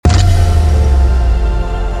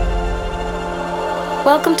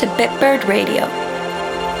Welcome to Bitbird Radio.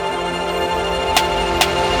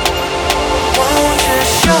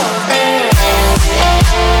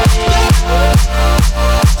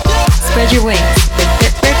 Spread your wings with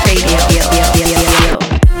Bitbird Radio.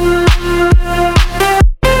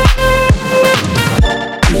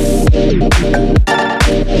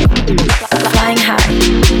 Flying high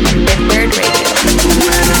on Bitbird Radio.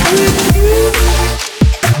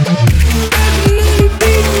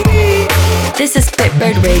 This is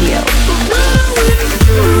Bitbird Radio.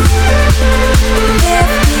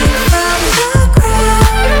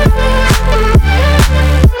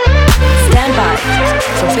 Stand by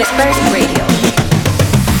for Bitbird Radio.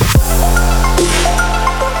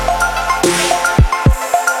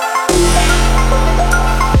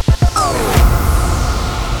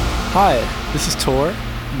 Hi, this is Torr,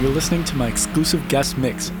 and you're listening to my exclusive guest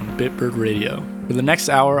mix on Bitbird Radio. For the next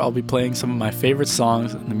hour, I'll be playing some of my favorite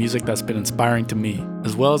songs and the music that's been inspiring to me,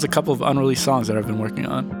 as well as a couple of unreleased songs that I've been working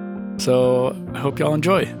on. So, I hope y'all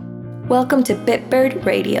enjoy. Welcome to Bitbird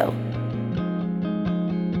Radio.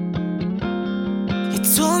 You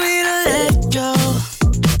told me to let go,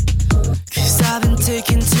 'cause I've been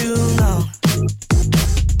taking too long.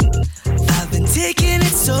 I've been taking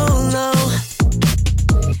it so low,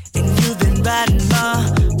 and you've been righting my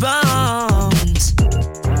wrongs.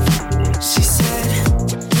 She said,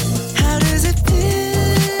 how does it feel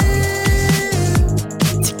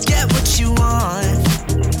to get what you want?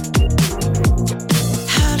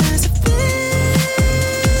 How does it feel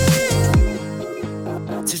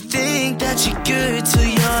to think that you're good till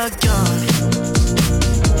you're gone?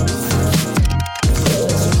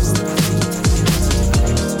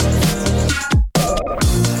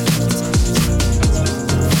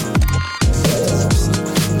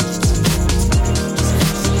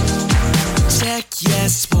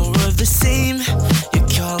 Yes, more of the same. You're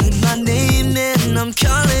calling my name and I'm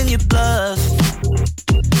calling your bluff.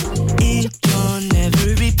 Ink on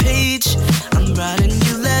every page, I'm writing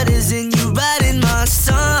you letters and you writing my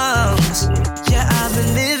songs. Yeah, I've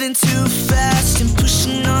been living too fast and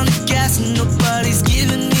pushing on the gas, and nobody's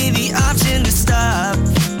giving me the option to stop.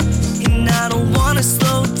 And I don't wanna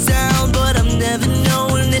slow down, but I'm never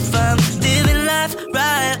knowing if I'm living life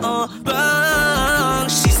right or wrong.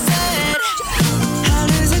 She said, how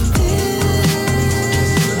does it feel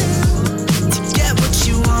to get what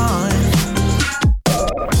you want?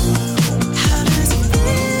 How does it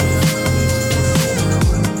feel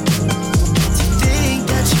to think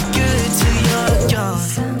that you're good till you're gone?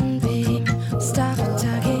 Sunbeam, stop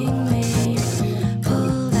tugging me.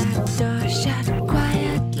 Pull that door shut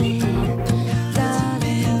quietly.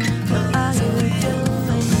 Darling, what are you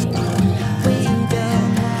doing? We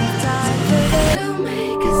don't have time for this. Don't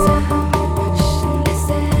make a sound. Shh,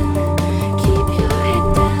 listen. Keep your head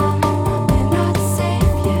down. We're not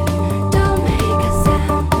safe yet. Don't make a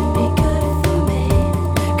sound. Be good for me,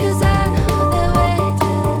 'cause I know they're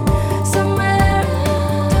waiting somewhere.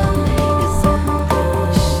 Don't make a sound.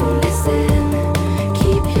 Shh, listen.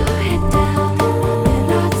 Keep your head down. We're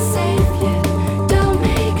not safe yet. Don't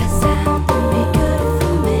make a sound. Be good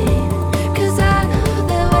for me, 'cause I know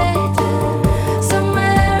they're waiting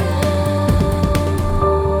somewhere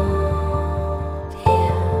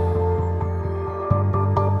here.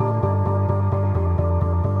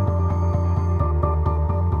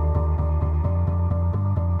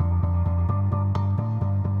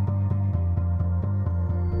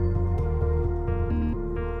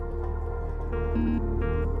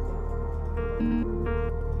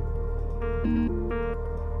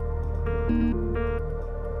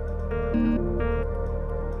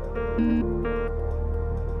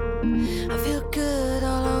 I feel good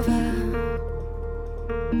all over.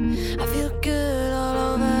 I feel good all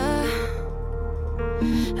over.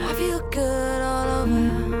 I feel good all over.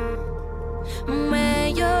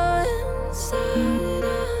 When you're inside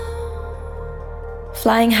out.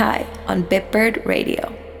 Flying high on Bitbird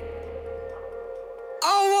Radio. I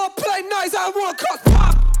don't wanna play nice, I wanna cause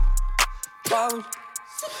pop.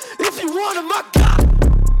 If you want it, my God.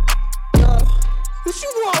 What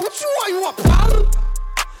you want? What you want? You want problem?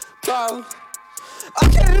 I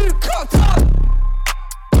can't even call top.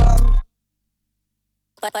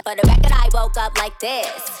 But for the record, I woke up like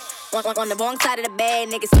this. On the wrong side of the bed,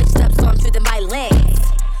 niggas switched up, so I'm choosing violence.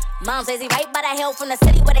 Mom's lazy, right? But I hail from the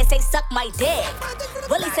city where they say suck my dick.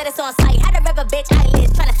 Willie said it's on sight. Had to rip a bitch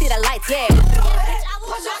eyelids, tryna see the lights, yeah. Bitch, I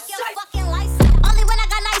will knock your fucking lights out. Only when I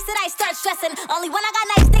got nice did I start stressing. Only when I got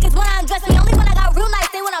nice niggas when I undress me. Only when I got real nice,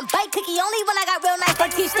 they when I'm bite cookie. Only when I got real nice, her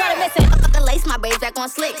teeth started missing. Fuck the lace, my braids back on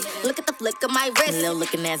slick. Look at the flick of my wrist, little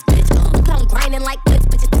looking ass bitch. Look how I'm grinding like this,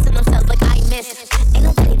 bitches pissing themselves like I miss. Ain't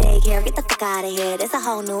nobody daycare, get the fuck out of here. There's a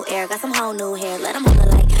whole new air, got some whole new hair. Let them hold it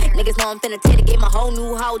like niggas know I'm finna take the game a whole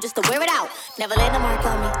new hoe just to wear it out. Never let a mark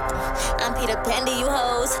on me. I'm Peter Pan to you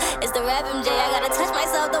hoes. It's the rap MJ, I gotta touch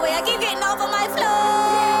myself the way I keep getting off of my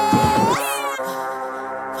flow.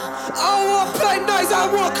 I don't wanna play nice, I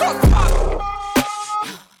wanna cut pop.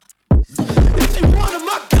 If they want them,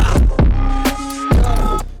 I got them.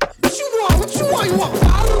 What you want? What you want? You want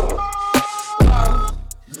problem?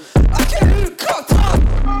 I can't even cut pop.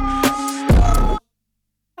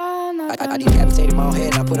 I decapitated my own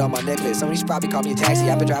head and I put on my necklace. Somebody should probably call me a taxi,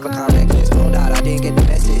 I've been driving car reckless. Phone out, I didn't get the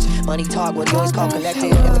message. Money talk, what you always call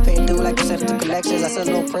collected. Never paid due like percentage of collections. I said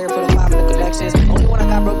a little prayer for the 5 minute collections. Only when I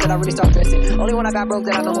got broke that I really start dressing. Only when I got broke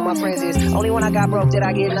that I know who my friends is. Only when I got broke that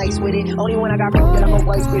I get nice with it. Only when I got broke that I go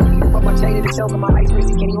white with it. Put my chain in the choke and my ice wrist.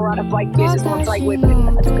 Can't even ride a bike business on tight with me.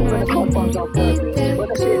 I took him from the cold farms on purpose. But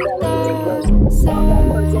the shit that was in person. All that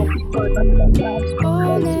work gon' be first.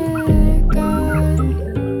 I think I'm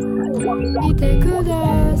いてくだ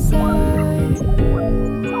さい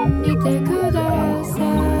いてくださ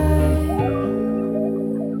い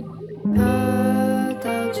形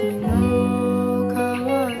の変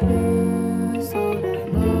わる空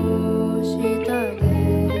の下で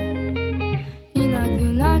いなく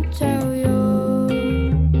なっちゃうよ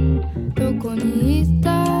どこに行った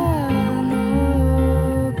の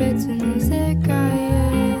別の世界へ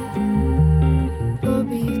飛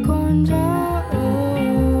び込んじゃう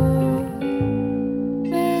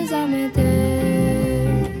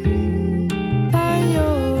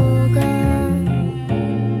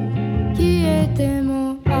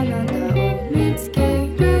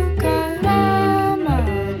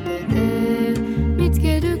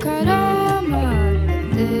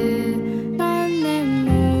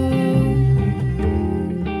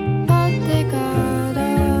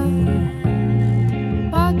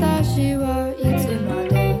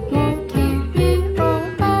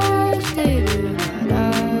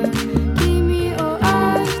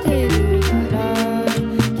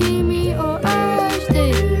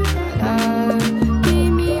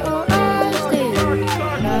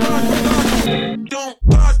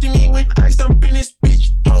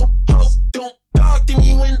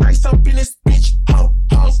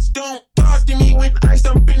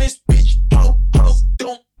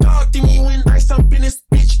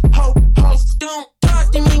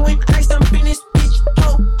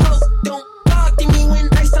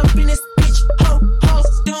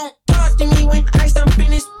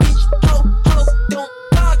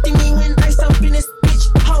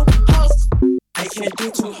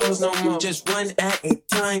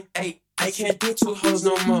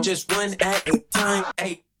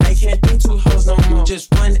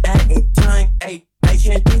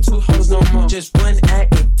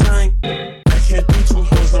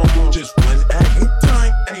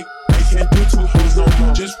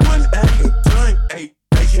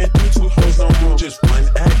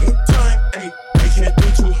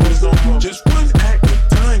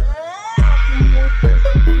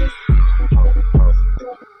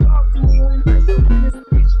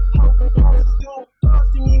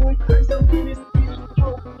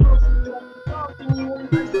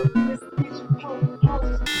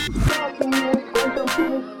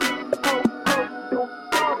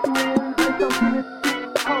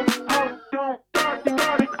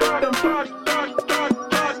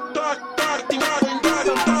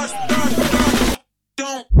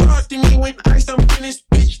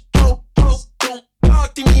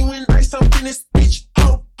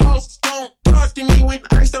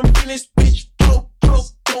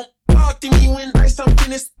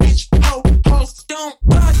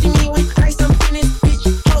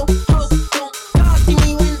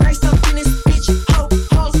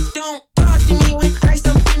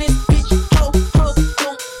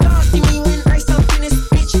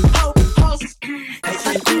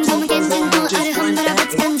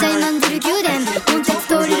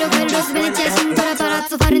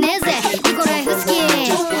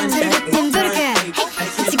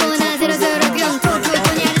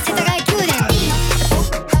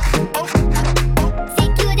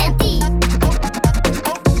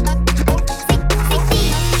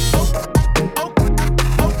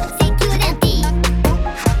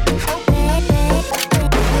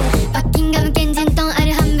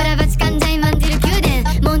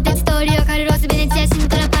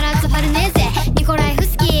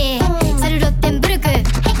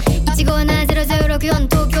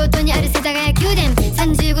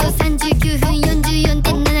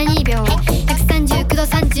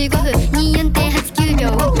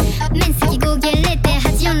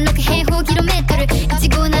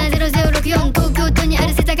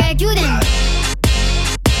you then.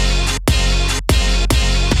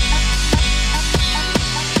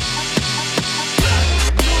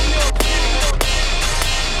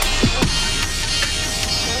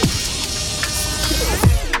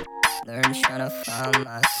 Learn trying to find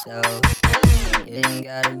myself. It ain't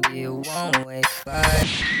gotta be a one-way fight.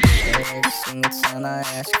 Every single time I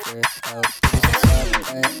ask for help, it's up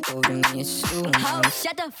right over me, it's too much.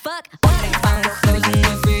 Shut the fuck I'm closing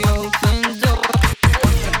every open door.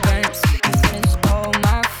 It's all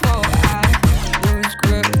my fault. I lose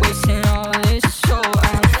grip, wasting all this soul.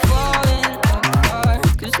 I'm falling apart,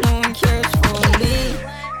 'cause no one cares for me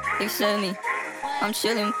except me. I'm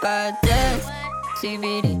chilling by death.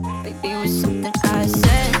 CBD, baby, was something I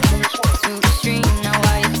said. Too extreme, now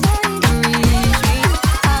I reach me.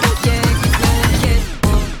 I don't care, 'cause no one cares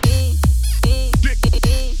for me.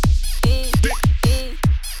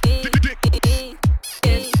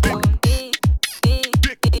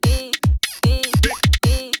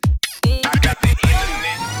 I got the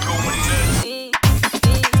internet going nuts.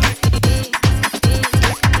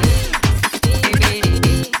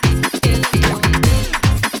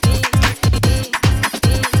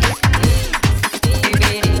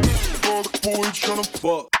 Boy, tryna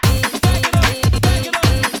fuck.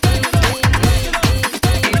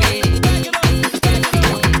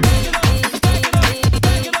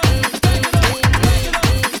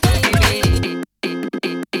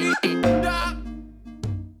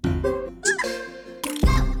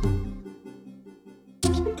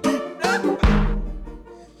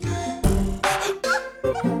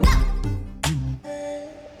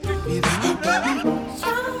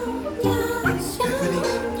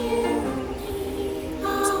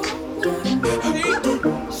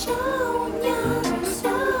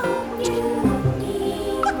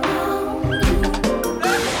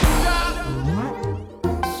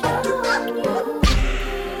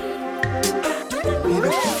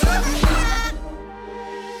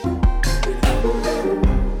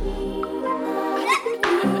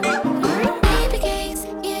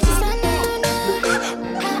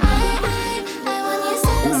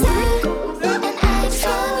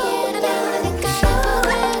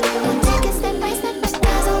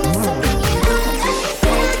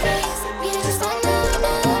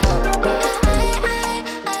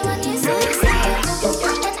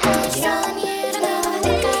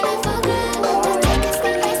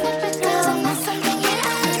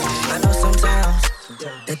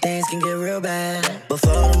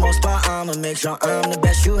 Sure I'm the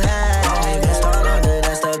best you had. Don't even start under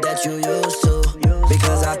that stuff that you used to.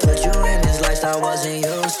 Because I put you in this lifestyle I wasn't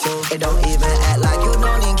used to. It don't even act like you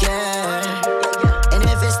don't even care. And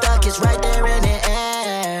if it's stuck, it's right there in the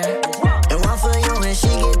air. And one for you and she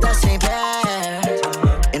get the same pair.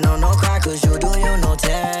 And no cry, 'cause you do you no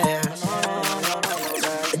tears.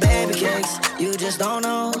 Baby cakes, you just don't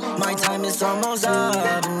know. My time is almost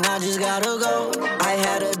up, and I just gotta go. I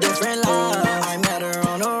had a different love, I met her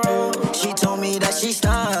on the road. She told me that she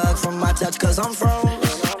stuck from my touch 'cause I'm froze.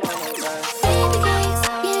 Baby cakes,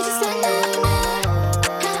 you just don't know.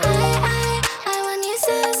 I want you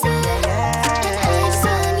so so. And I just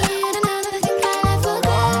want you to know that I think I never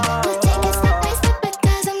forgot. We'll take it step by step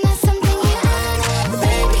because I'm not something you own.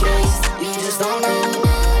 Baby cakes, you just don't know.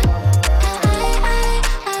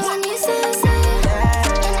 I want you so so.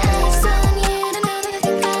 And I just want you to know that I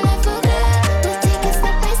think I never forgot. We'll take it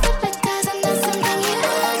step by step because I'm not something you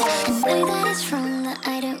own. I know that it's wrong, that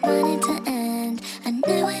I don't want it to end. I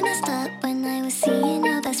know I messed up when I was seeing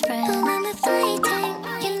your best friend. Oh, I'm fighting,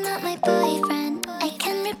 you're not my boyfriend. I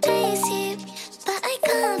can replace you, but I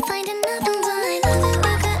can't find another one. I will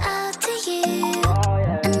work it out to you.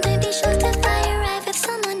 And don't be shocked if I arrive with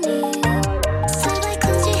someone new. So I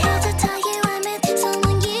called you here to tell you I'm with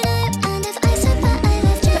someone you know. And if I said that I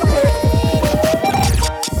left you alone,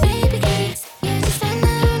 baby cakes, you just don't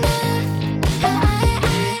know.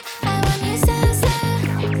 I want you so so.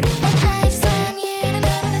 And I just want you to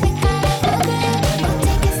know that I think I never forgot. We'll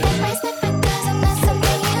take it step by step because I'm not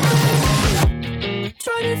something you own.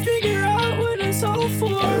 Trying to figure out what it's all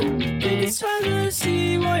for. Think it's time to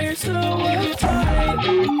see why you're so uptight.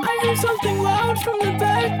 I heard something loud from the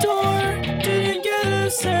back door. Didn't get a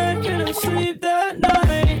second of sleep that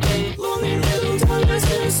night. Lonely little Thomas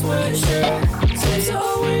in a sweatshirt. Seems to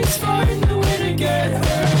always find a way to get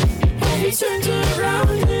her. He turns around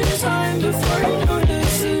in time before he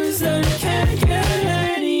notices that it can't get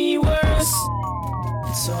any worse.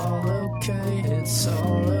 It's all okay, it's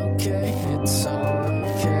all okay, it's all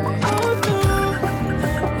okay. Oh no,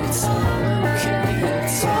 it's all okay,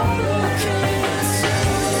 it's all okay, it's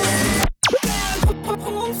all okay.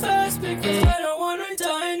 Hold fast because I don't wanna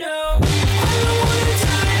die now. I don't wanna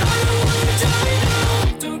die on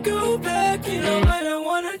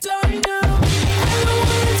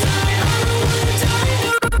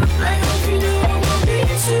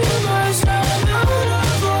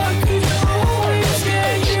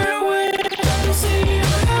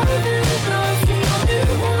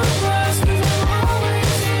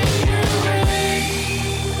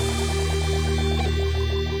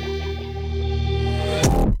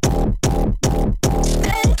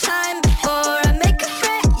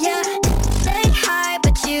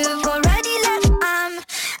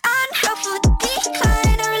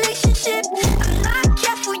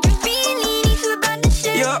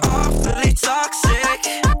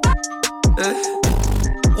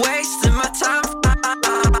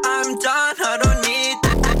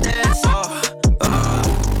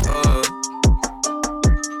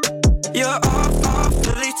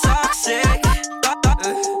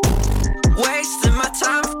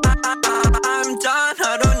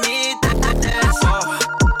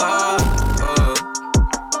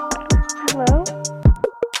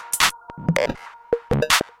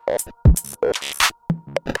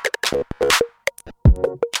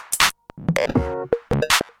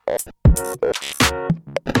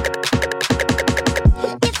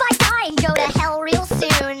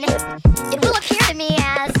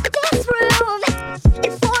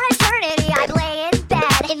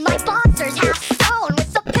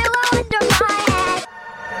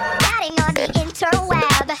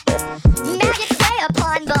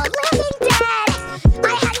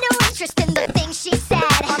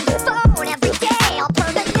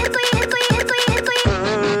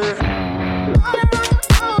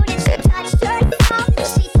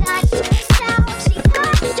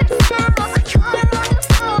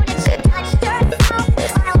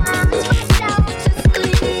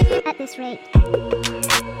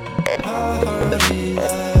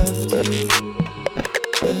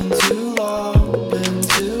been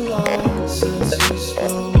too long since you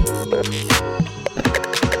spoke.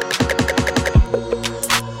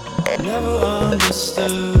 Never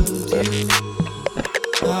understood you,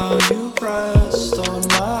 how you pressed on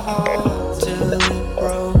my heart till it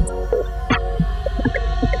broke.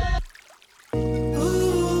 Who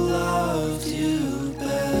loved you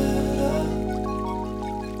better?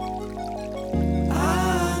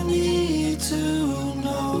 I need to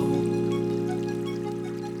know.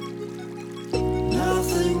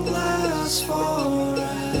 Nothing lasts forever.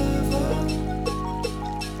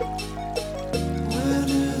 Where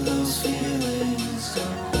do those feelings go?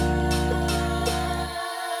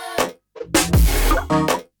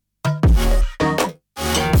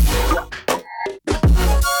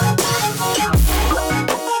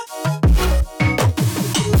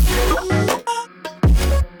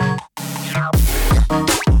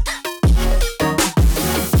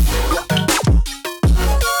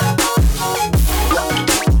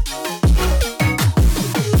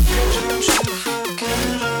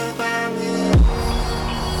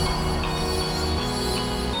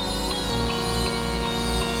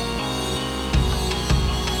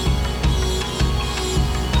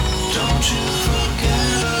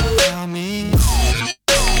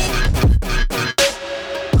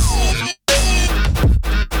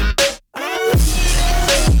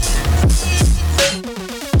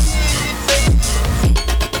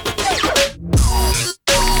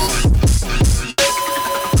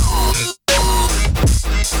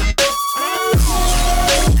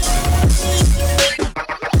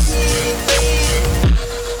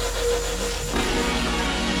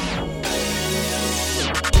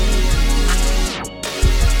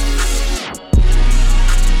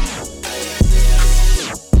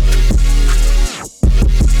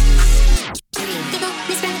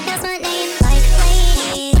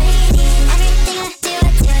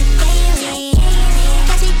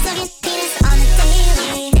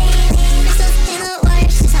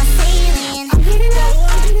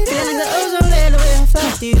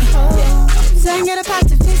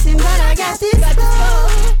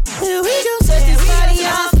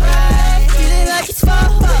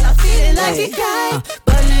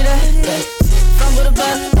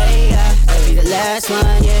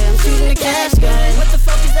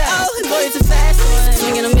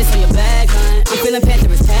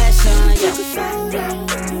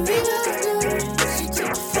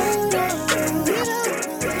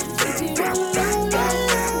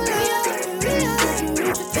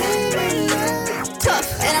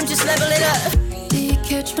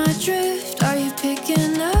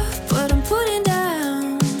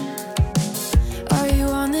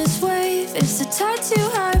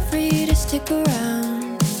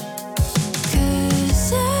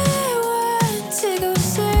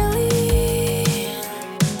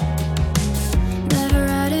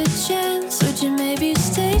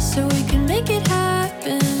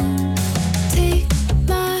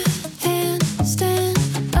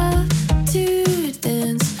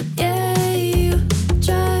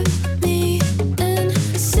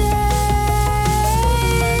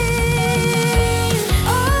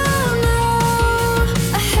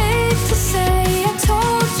 I hate to say I told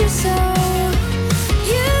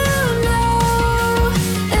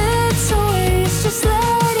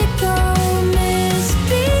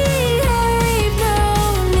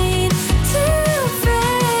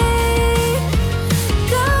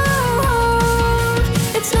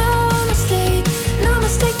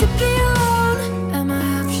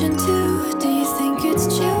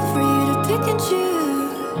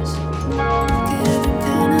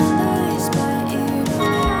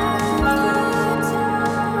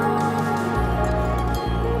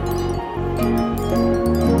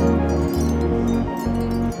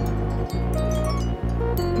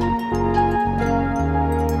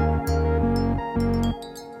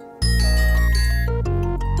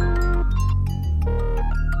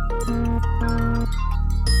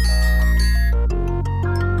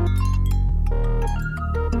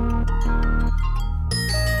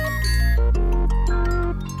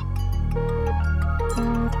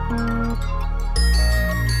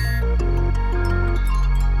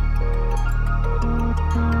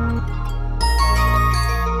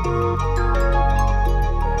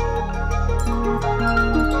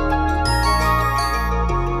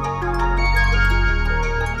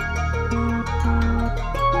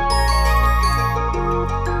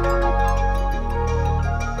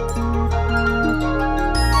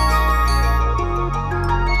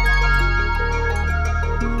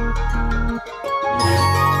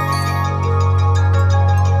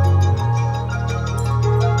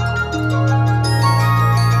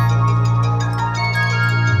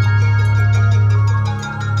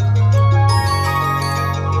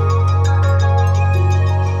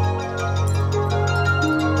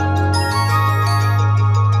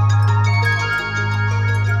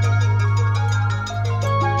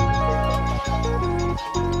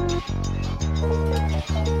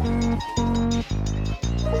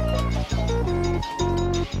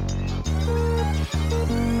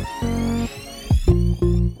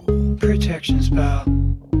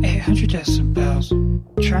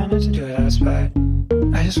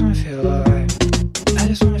just wanna feel alright. I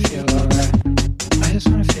just wanna feel alright. I just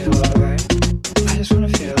wanna feel alright. I just wanna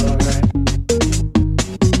feel alright.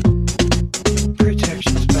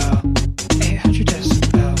 Protection spell, 800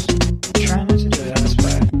 decibels. Try not to do it on the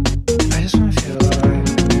spot. I just wanna feel alright.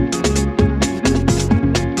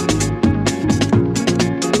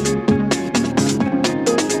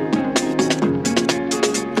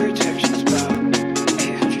 Protection spell,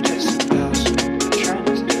 800 decibels. Try not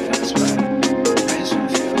to do it on the spot. I just wanna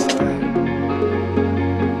feel alright.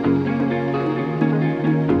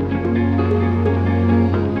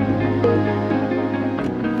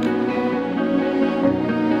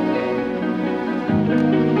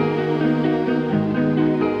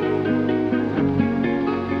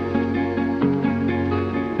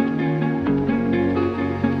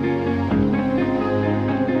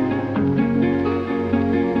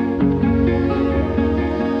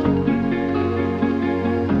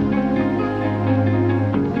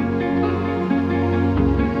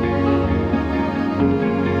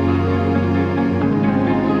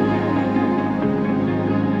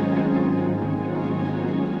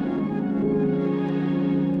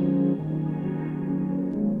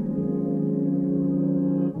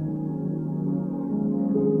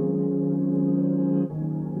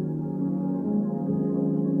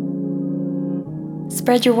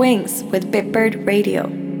 Spread your wings with Bitbird Radio.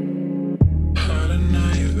 I don't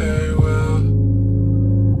know you very well.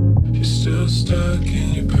 You're still stuck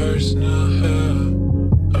in your personal hell.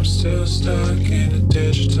 I'm still stuck in a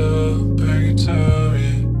digital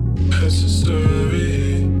purgatory. It's a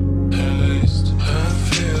story. At least I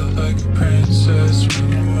feel like a princess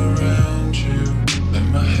when I'm around you. Let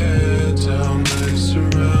my head down, legs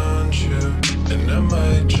around you. And I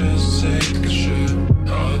might just take a shit.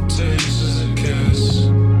 All it takes is a kiss.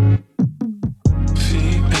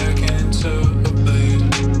 Feet back into a bleed.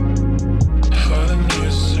 All the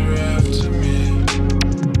noises are after me.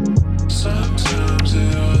 Sometimes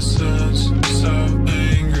it all sounds so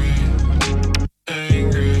angry,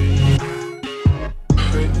 angry.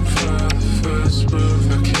 Waiting for the first move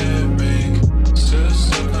I can't make. Still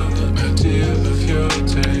stuck on the idea of your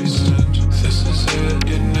taste. And this is it,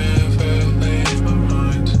 you never leave my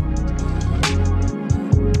mind.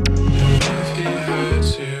 And if he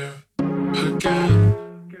hurts you again,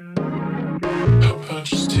 I'll punch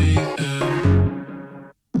his teeth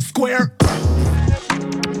in. Square.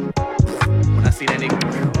 When I see that nigga,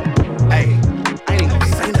 hey, I ain't even gonna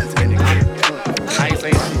say nothing to that nigga. I ain't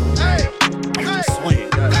saying shit. I'm just swing.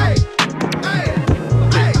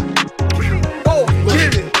 Oh,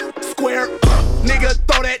 get it. Square. Nigga,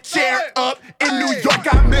 throw that chair up. In New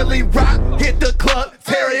York, I merely rock. Hit the club,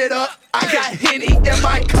 tear it up. I got Henny in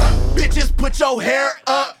my cup. Bitches, put your hair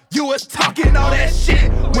up. You was talking all that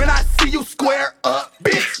shit. When I see you square up,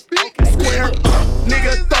 bitch. Square up.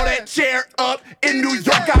 Nigga, throw that chair up. In New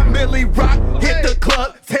York, I merely rock. Hit the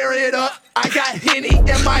club, tear it up. I got Henny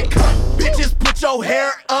in my cup. Bitches, put your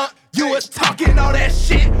hair up. You was talking all that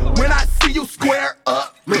shit. When I see you square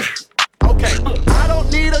up, look. Okay, I don't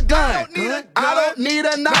need a gun. I don't need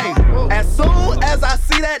a knife. As soon as I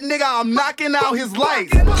see that nigga, I'm knocking out his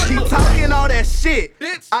lights. He talking all that shit.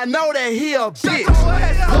 I know that he a bitch.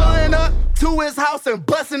 Pulling up to his house and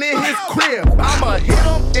busting in his crib. I'ma hit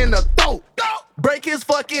him in the throat. Break his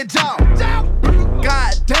fucking jaw.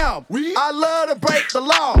 God damn, I love to break the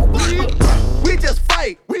law. We just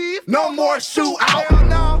fight. No more shootout.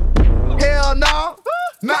 Hell no.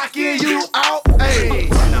 Knocking you out. Hey.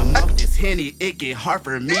 When I'm up this Henny, it get hard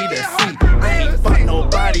for me to see. I ain't fuck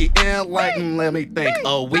nobody in like, let me think,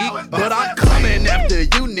 a week. But I'm coming after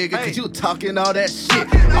you, nigga, cause you talking all that shit.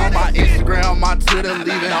 On my Instagram, my Twitter,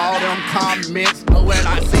 leaving all them comments. But when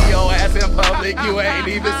I see your ass in public, you ain't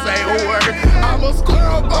even say a word. I'ma square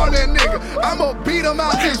up on that nigga. I'ma beat him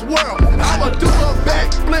out this world. I'ma do a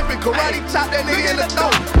backflip and karate chop that nigga in the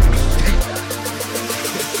throat.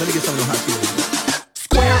 Let me get some of them hot people.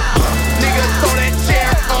 Square up, nigga, throw that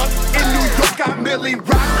chair up. In New York, I merely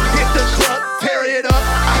rock. Hit the club, tear it up.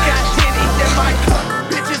 I got Henny in my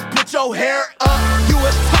cup. Bitches, put your hair up. You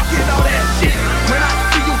was talking all that shit. When I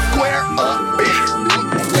see you square up, bitch.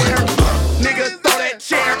 Square up, nigga, throw that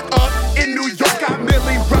chair up. In New York, I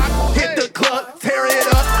merely rock. Hit the club, tear it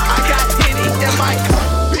up. I got Henny in my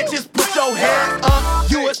cup. Bitches, put your hair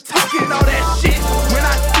up. You was talking all that shit. When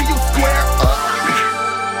I see you square up.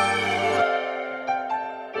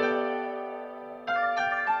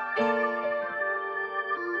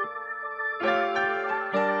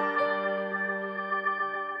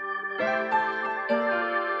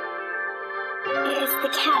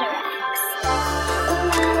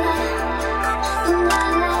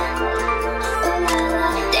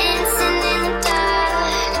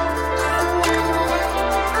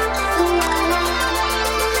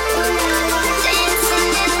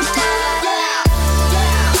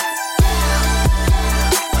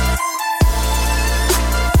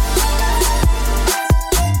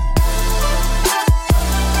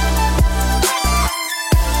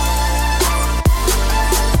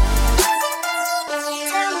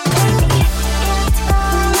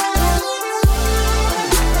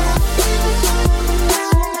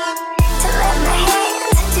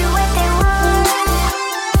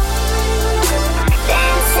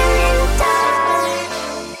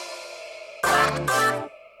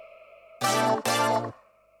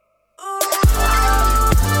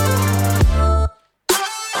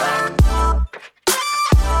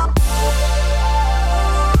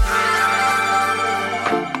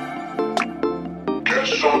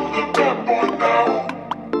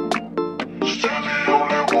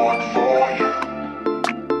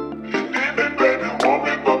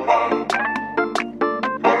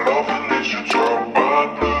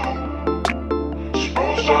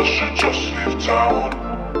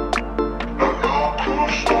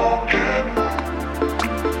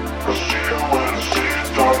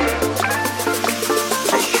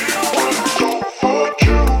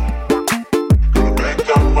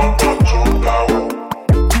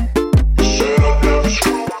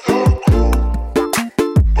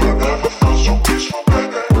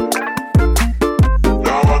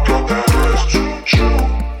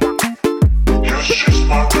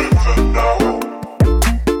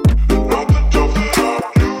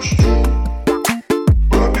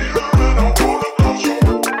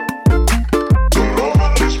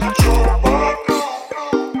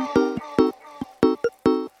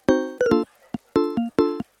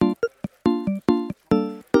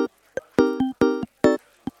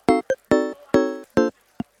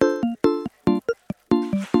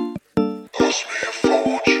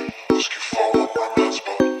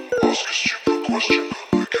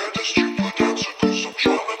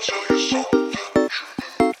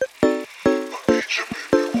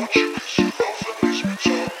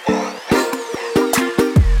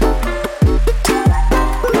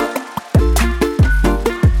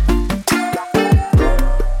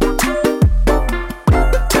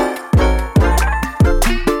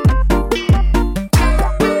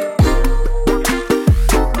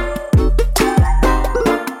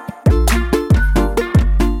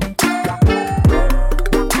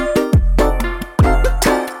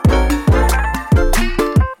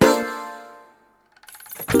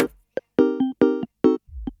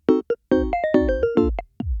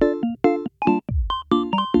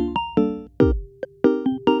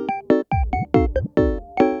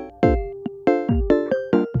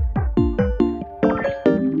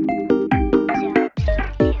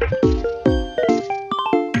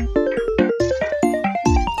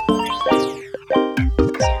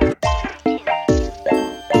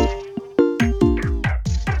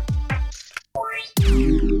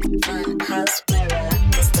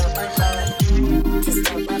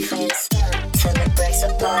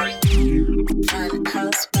 apart. Find a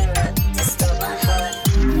house spirit, disturb my heart,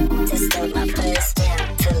 disturb my place,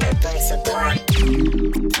 till it breaks apart.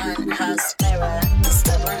 Find a house spirit,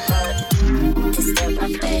 disturb my heart, disturb my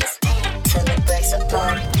face, till it breaks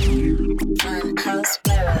apart. Find a house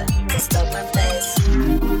spirit, disturb my face,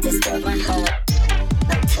 disturb my heart,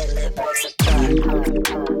 until it breaks apart.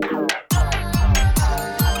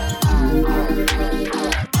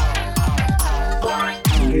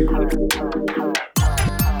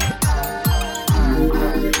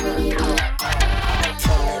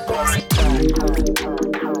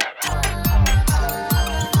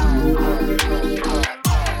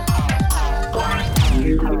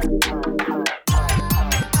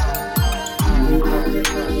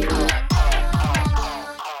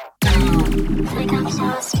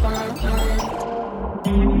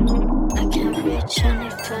 I can't reach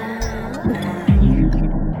anything.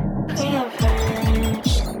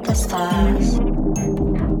 Rearrange the stars,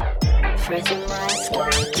 freezing my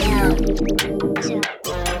skin.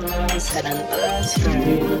 Memories hidden the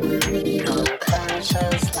screen.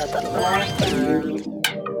 Unconscious of the light burned.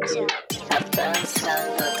 I've danced in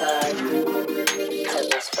the dark till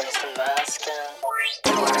it's freezing my skin.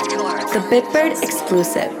 The Bitbird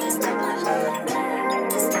exclusive.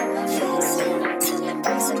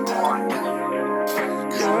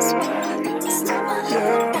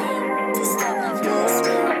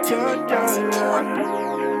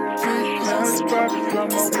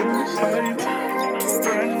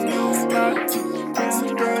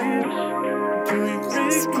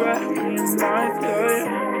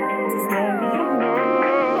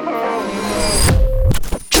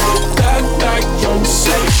 Don't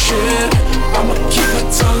say shit. I'ma keep my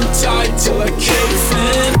tongue tied till I cave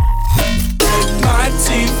in. Break my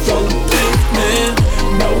teeth on the pavement.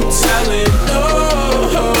 No telling, no.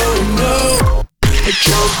 Hey,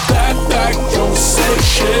 choke that back, don't say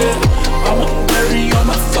shit. I'ma bury all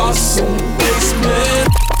my thoughts in the basement.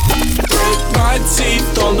 Break my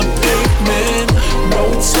teeth on the pavement. No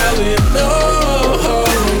telling, no.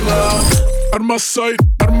 Out of my sight,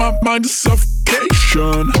 out of my mind is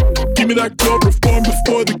suffocation. Give me that glow, reform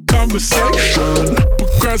before the conversation.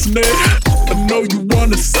 Procrastinate, I know you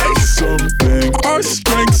wanna say something. Our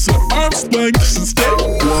strengths are arm's length since day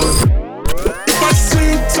one. If I see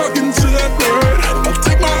you talking to that bird, I'll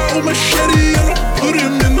take my old machete and I'll put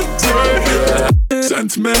him in the dirt.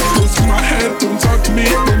 Sentiment goes through my head, don't talk to me,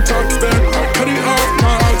 don't talk to them. I cut it off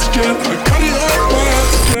my oxygen, I cut it off my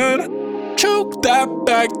oxygen. Choke that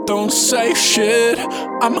back, don't say shit.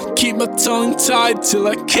 I'ma keep my tongue tied till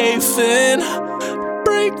I cave in.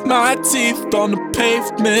 Break my teeth on the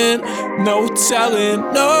pavement. No telling,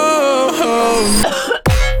 no.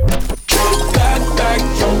 Choke that back,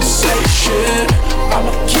 don't say shit.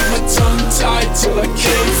 I'ma keep my tongue tied till I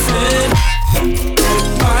cave in. Break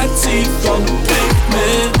my teeth on the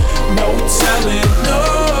pavement. No telling, no.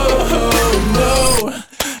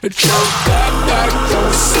 Choke that back,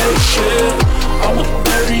 don't say shit. I'ma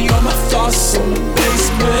bury all my thoughts in the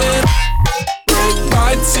basement. Break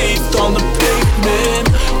my teeth on the pavement.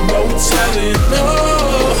 No telling, no.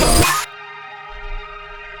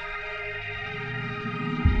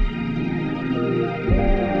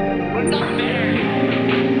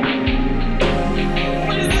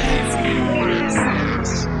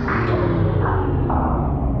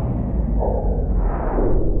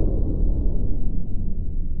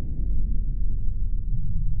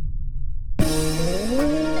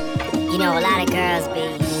 You know, a lot of girls be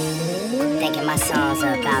thinking my songs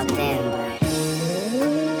are about them, but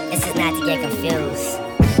this is not to get confused.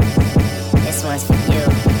 This one's for you.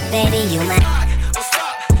 Baby, you my...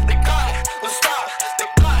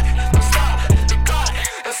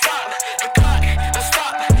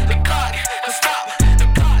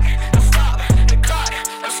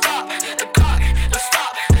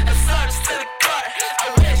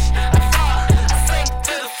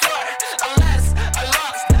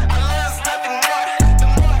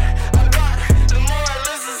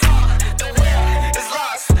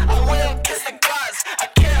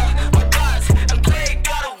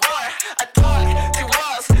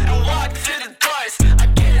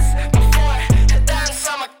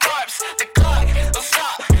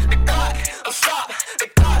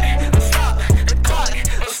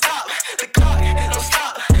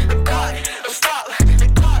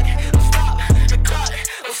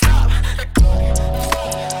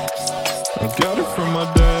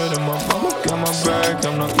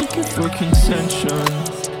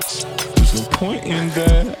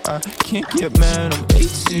 Can't get mad, I'm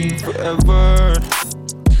 18 forever.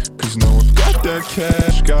 Cause now I've got that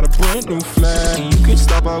cash, got a brand new flat, and you can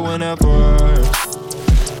stop by whenever.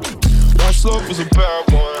 Watch first love was a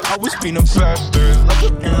bad one. I was being a bastard, like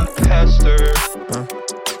an pastor.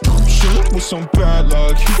 I'm chillin' with some bad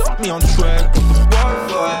luck. He got me on track with the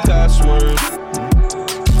Wi-Fi password.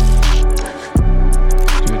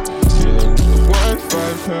 Yeah, the Wi-Fi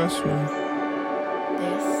password.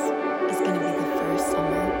 This is gonna be the first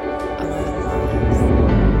summer of our lives.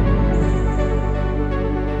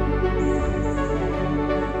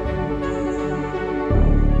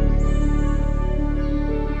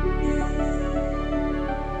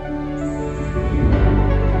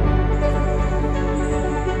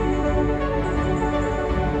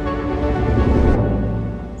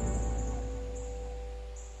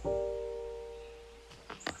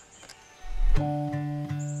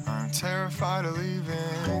 Terrified of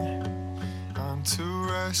leaving, I'm too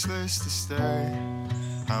restless to stay.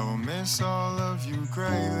 I will miss all of you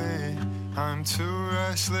greatly, I'm too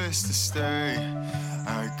restless to stay.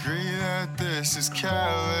 I agree that this is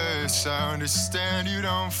careless, I understand you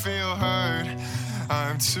don't feel hurt.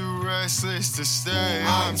 I'm too restless to stay,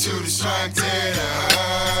 I'm too distracted.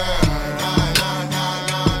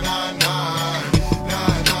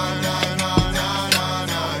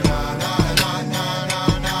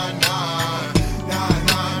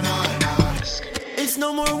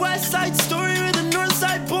 No more West Side Story with a North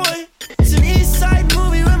Side boy. It's an East Side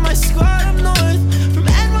movie with my squad up north. From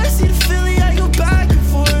NYC to Philly, I go back and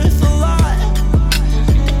forth a lot.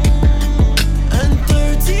 And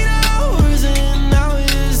 13 hours in, now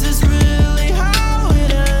is this really how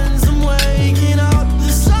it ends? I'm waking up, the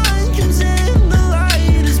sun comes in, the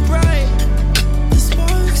light is bright. The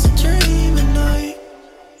sparks a dream at night.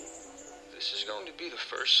 This is going to be the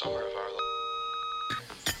first summer of our life.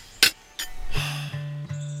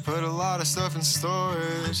 Put a lot of stuff in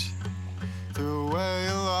storage, threw away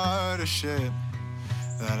a lot of shit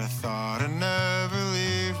that I thought I'd never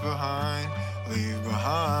leave behind.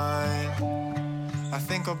 I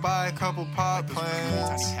think I'll buy a couple pot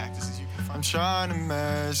plants. I'm trying to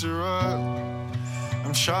measure up,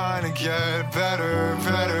 I'm trying to get better.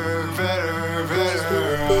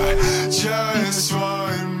 Just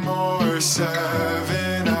one more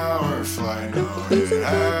 7-hour flight. No, it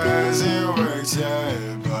hasn't worked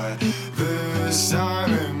yet, but this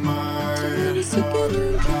time it might.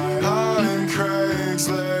 On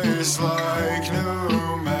Craigslist like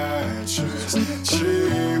new mattress,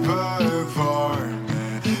 cheap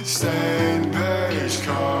apartment, stained beige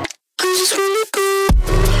car.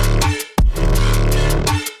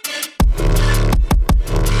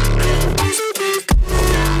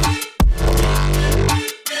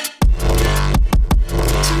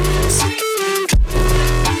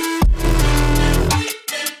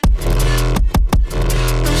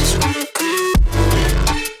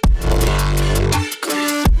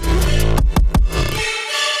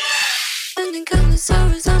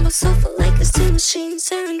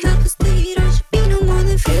 Staring drop the speed, I should be no more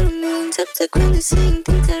than feeling moon. Subsequently seeing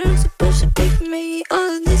things that aren't supposed to be for me.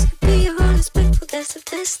 All of this could be a hard, respectful test of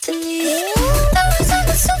destiny. I was on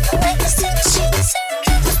the sofa like a steam machine. Staring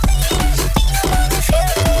drop the speed, I should be no more than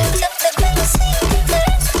feeling moon. Subsequently seeing things that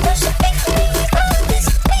aren't supposed to be for me. All of this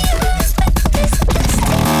could be a hard, respectful test of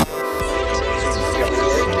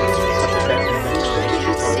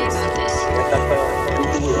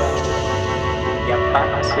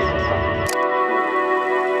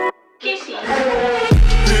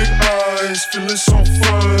destiny. Feeling so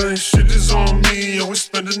fine, shit is on me. I was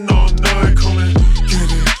spending all night coming.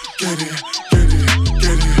 Get it.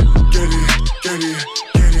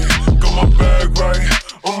 Got my bag right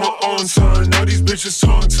on my own time. Now these bitches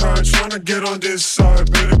tongue tied, trying to get on this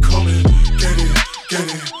side. Better come in. Get it.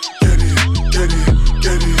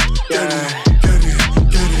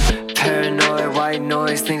 Paranoid, white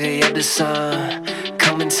noise, think they have the sun.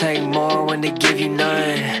 Come and take more when they give you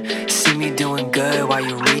none. See me doing good while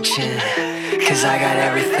you're reaching, cause I got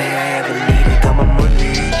everything I ever needed. Got my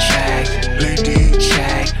money check, lady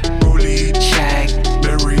check, rollie check,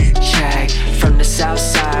 berry check. From the south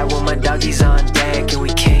side where my doggies on deck, and we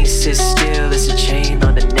can't sit still, it's a chain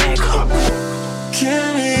on the neck.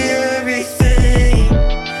 Give me everything,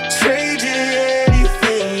 trade you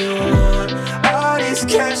anything you want. All this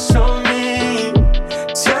cash on me,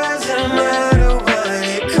 doesn't matter what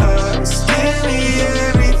it costs. Give me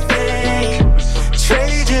everything,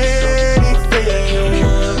 trade you anything you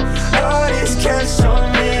want. All this cash on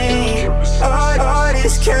me, all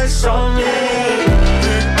this cash on me.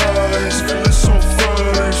 Big eyes, feeling so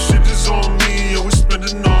fine, shit is on me. I was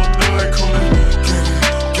spending all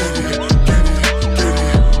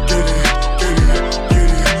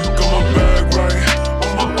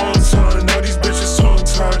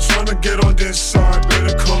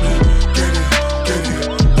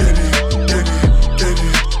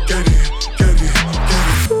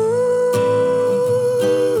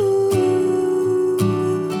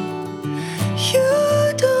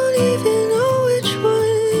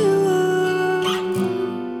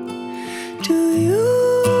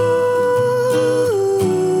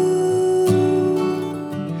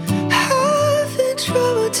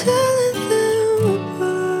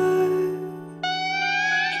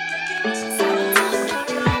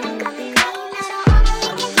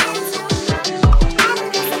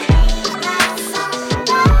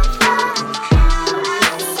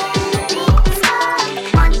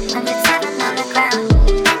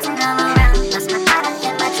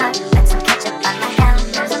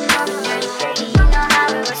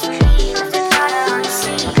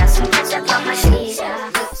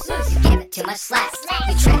much slack.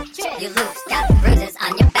 You trip, you lose, got bruises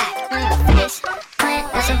on your back. Face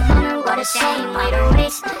plant, that's a bummer, what a shame. Might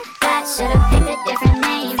erase that, should've picked a different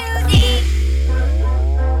name.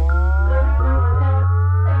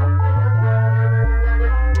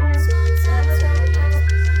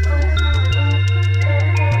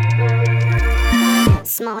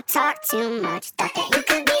 Small talk too much, thought that you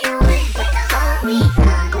could be the one. But the whole week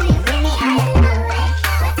long, when it really out of nowhere.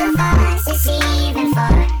 What the fuck is she even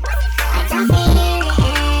for? I don't feel it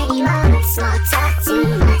anymore. Small talk too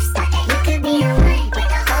much, thought that you could be the one. But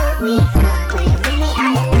the whole week long, when it really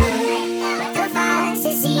out of nowhere. What the fuck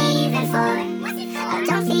is she even for? I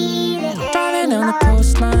don't feel it. Driving on the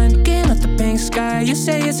coastline, looking at the pink sky. You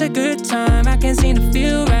say it's a good time, I can't seem to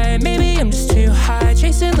feel right. Maybe I'm just too high,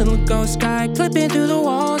 chasing little ghost sky, clipping through the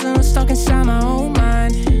walls and I'm stuck inside my own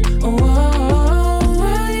mind. Oh,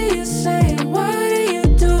 what are you saying? What are you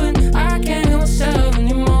doing? I can't hear myself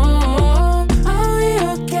anymore. Are we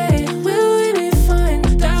okay? Will we be fine?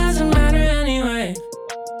 Doesn't matter anyway.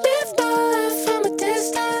 Live my life from a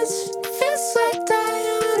distance. Feels like I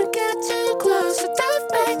wanna get too close. I dive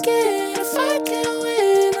back in. If I can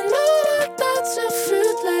win, I know my thoughts are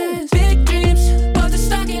fruitless. Big dreams, but they're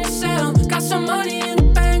stuck in a cell. Got some money in the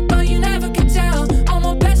bank, but you never can tell. All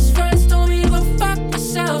my best friends told me to go fuck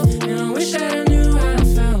myself, and I wish that I knew how I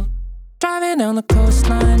felt. Driving down the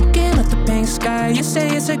coastline, looking at the pink sky. You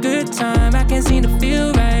say it's a good time, I can't seem to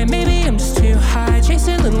feel right. Maybe I'm just too high,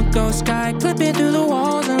 chasing little ghost sky, clipping through the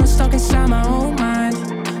walls and I'm stuck inside my own mind.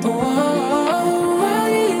 Oh,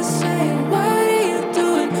 what are you saying? What are you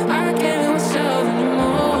doing? I can't hear myself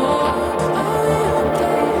anymore. Are we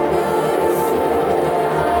okay?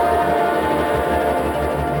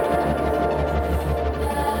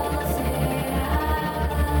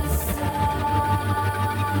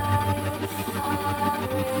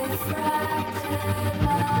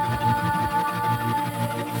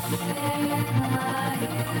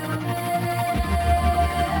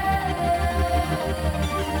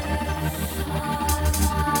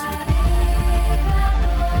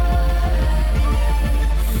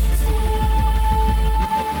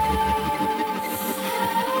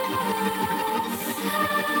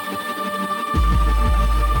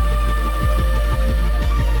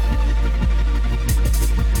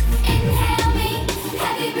 Inhale me,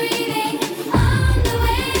 heavy breathing. On the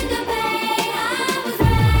wind of pain, I was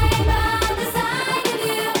right by the side of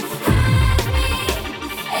you. Had me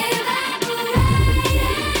evaporated.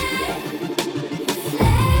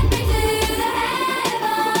 Led me to the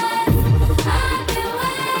heavens. I've been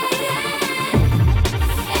waiting.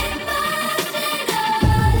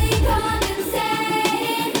 Emotionally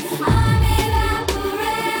compensating. I'm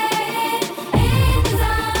evaporating into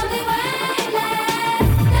something weightless.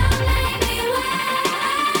 Don't make me wait.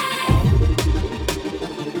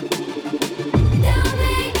 Don't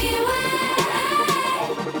make me wait.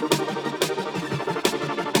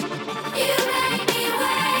 You make me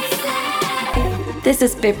wasted. This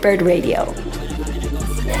is Bitbird Radio. Don't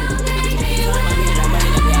make me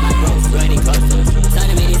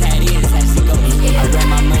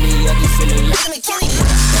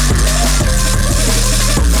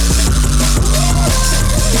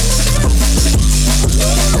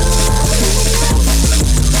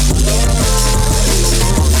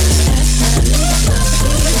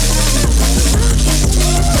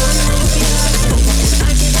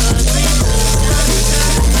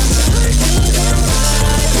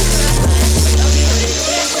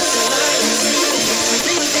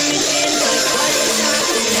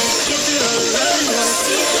Get through all the roads, wanna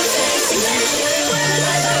see your face.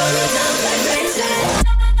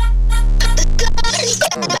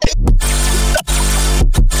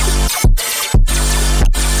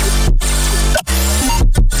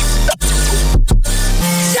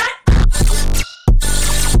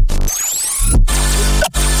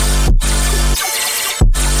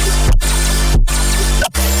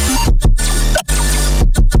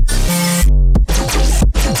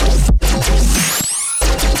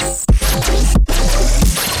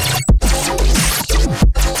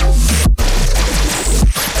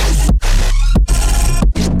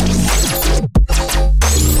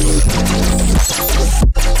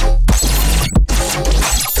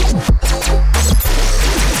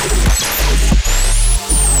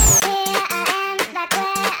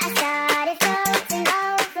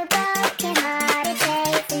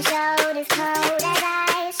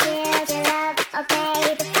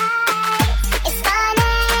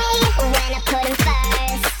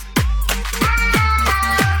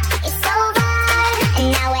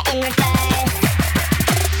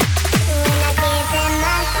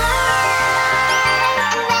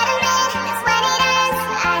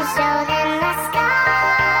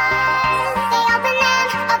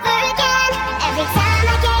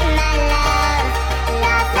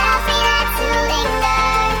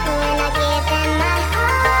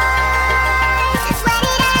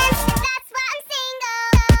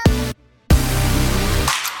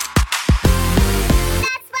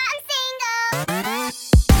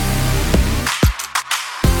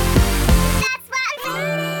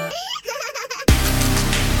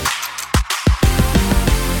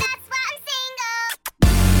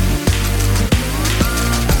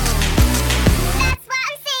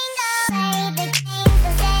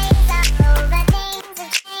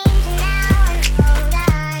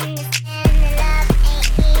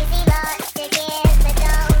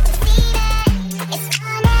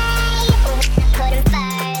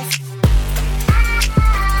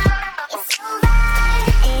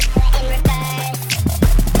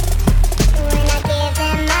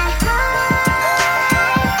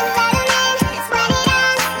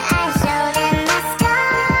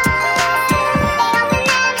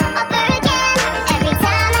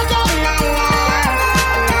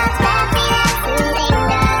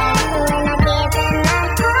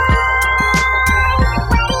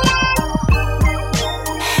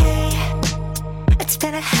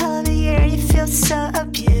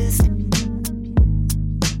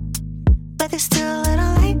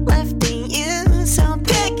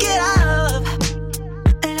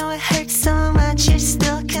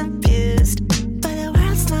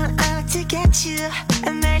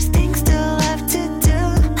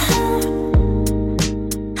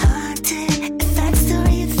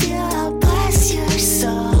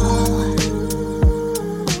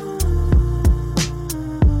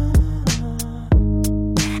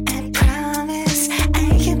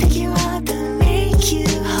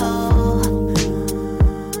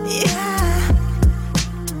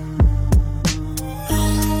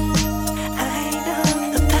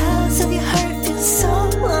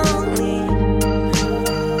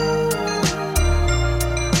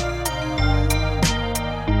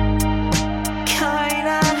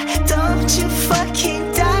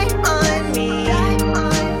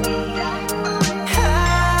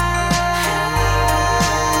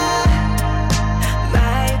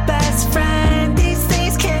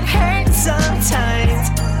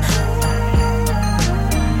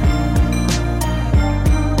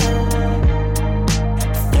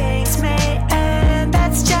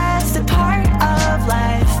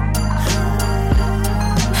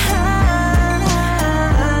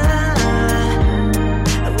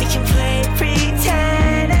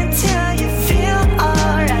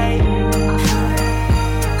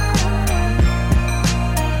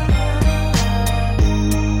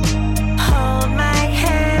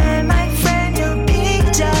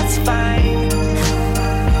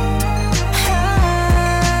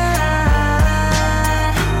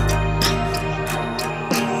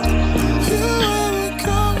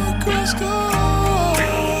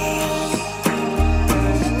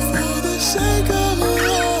 sake of it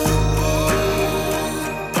all,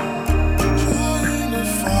 trying to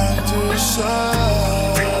find yourself.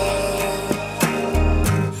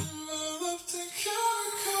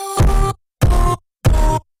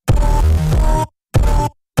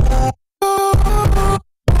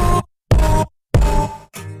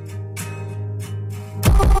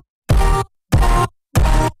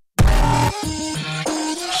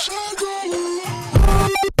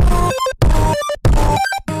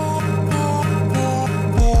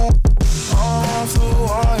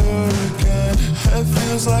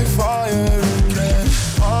 Like fire again.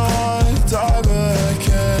 I wanna die but I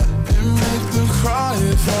can't. It make them cry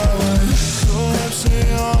if I went.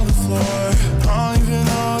 Collapsing on the floor. I don't even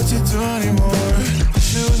know what to do anymore. This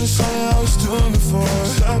shit wasn't something I was doing before.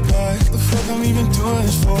 Step back, the fuck I'm even doing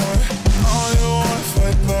this for? I don't even wanna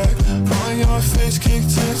fight back. I wanna get my face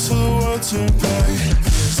kicked in till the world turn back.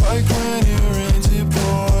 It's like when it rains it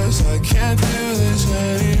pours. I can't do this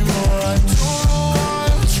anymore. I don't know why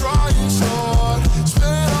I'm trying so hard.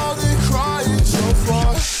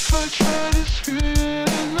 I try to scream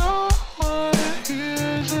and no one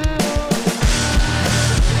hears it all.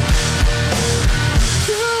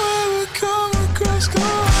 Do you ever come across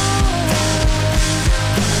God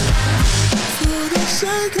for the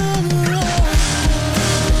sake of it all?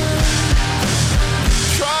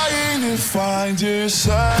 Trying to find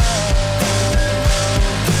yourself.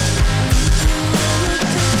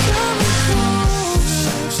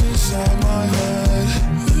 Inside my head,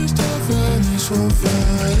 there's definitely so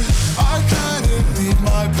bad. I couldn't leave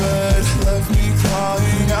my bed, left me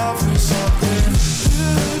crying out for something.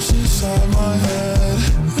 Lives inside my head,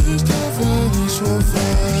 there's definitely so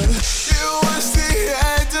bad. It was the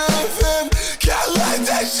end of him, can't let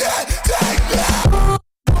that shit take me.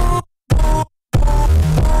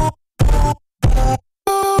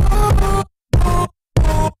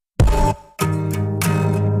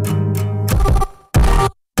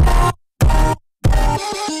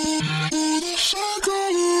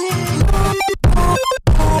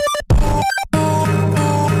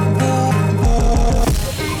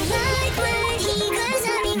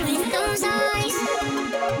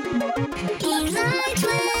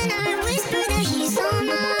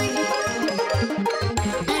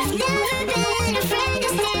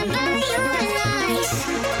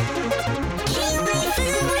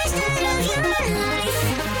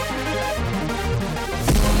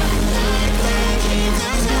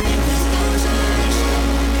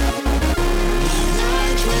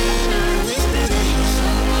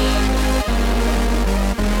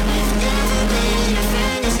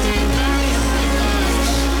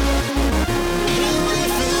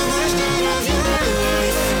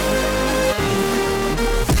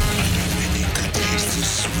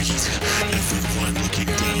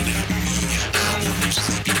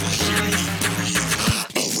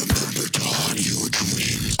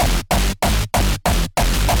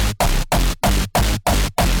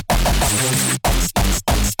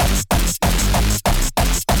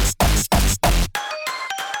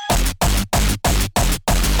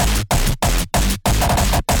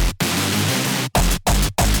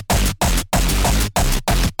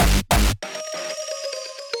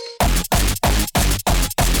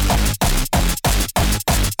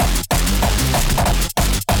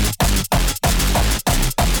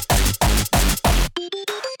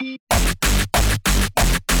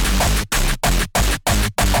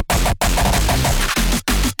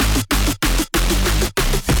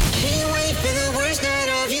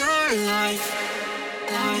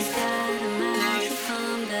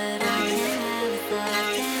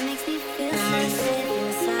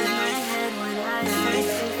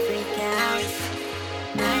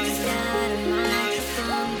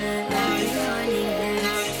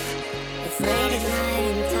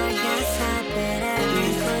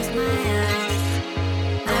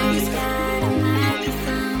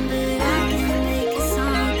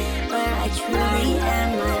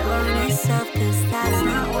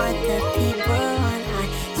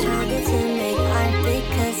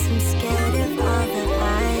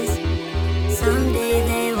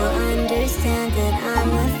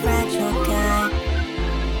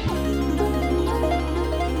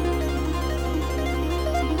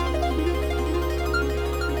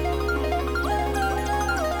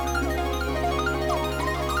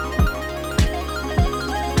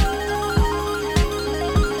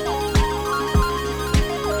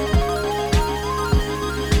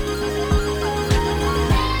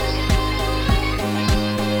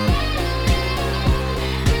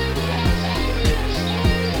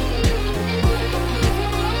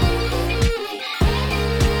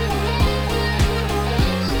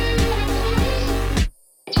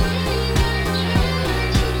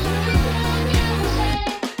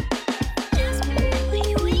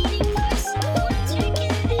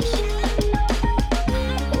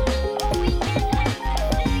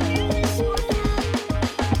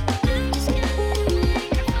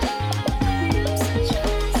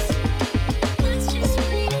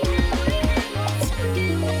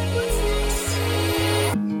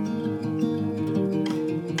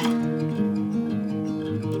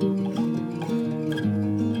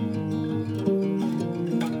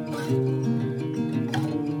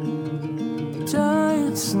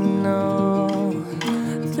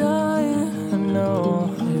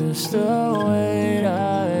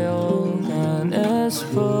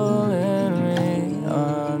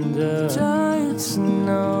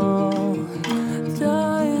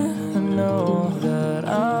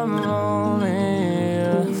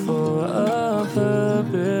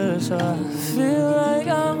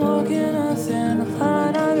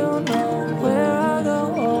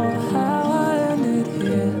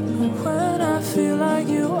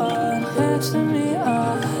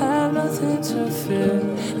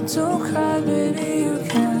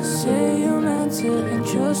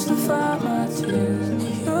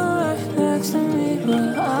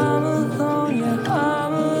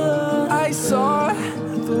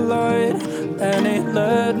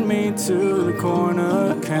 me to the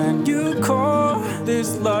corner. Can you call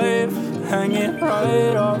this life hanging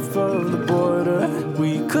right off of the border?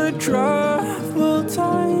 We could travel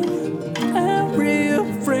time and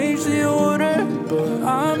rearrange the order, but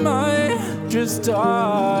I might just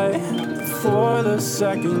die before the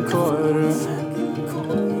second quarter.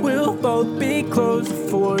 We'll both be close to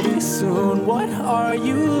 40 soon. What are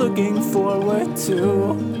you looking forward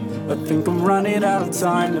to? I think I'm running out of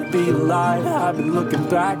time to be alive. I've been looking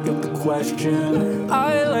back at the question.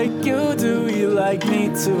 I like you, do you like me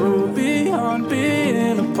too? Beyond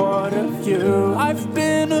being a part of you, I've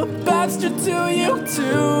been a bastard to you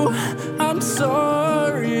too. I'm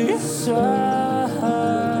sorry, son,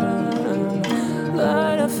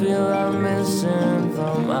 but I feel I'm missing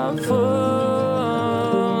from my pulse.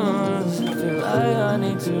 I feel like I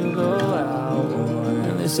need to go out more.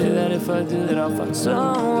 And they say that if I do that I'll find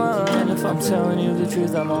someone. And if I'm telling you the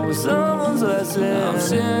truth, I'm always someone's lesson. I'm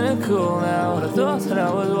cynical now, but I thought that I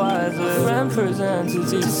was wise. A friend presented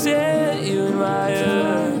to set you in my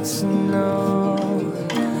ears. No,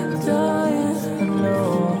 dying, I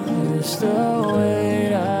know it's the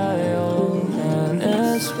weight I hold, and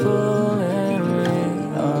it's pulling me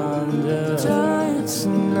under. Dying to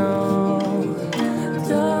know,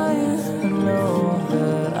 dying, I know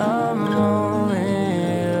that I'm only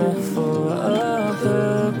here for a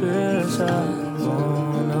purpose I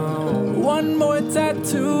won't know. One more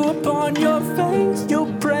tattoo upon your face. You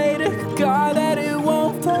pray to God that it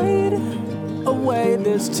won't fade away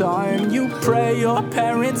this time. You pray your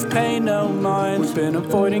parents pay no mind. We've been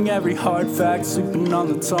avoiding every hard fact, sleeping on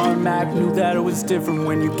the tarmac. Knew that it was different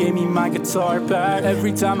when you gave me my guitar back.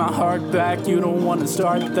 Every time I hark back, you don't wanna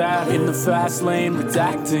start that. In the fast lane,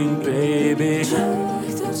 redacting, baby.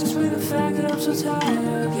 That's just with the fact that I'm so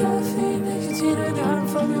tired. Caffeine, nicotine, I got 'em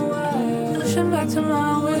from your wife. Pushing back to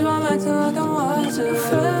my ways while I'm acting like I'm wiser.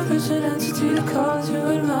 Favorite entity to call to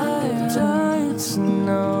admire. Dying to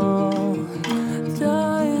know,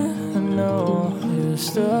 dying, I know it's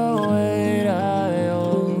the weight I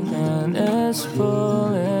hold, and it's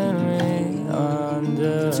pulling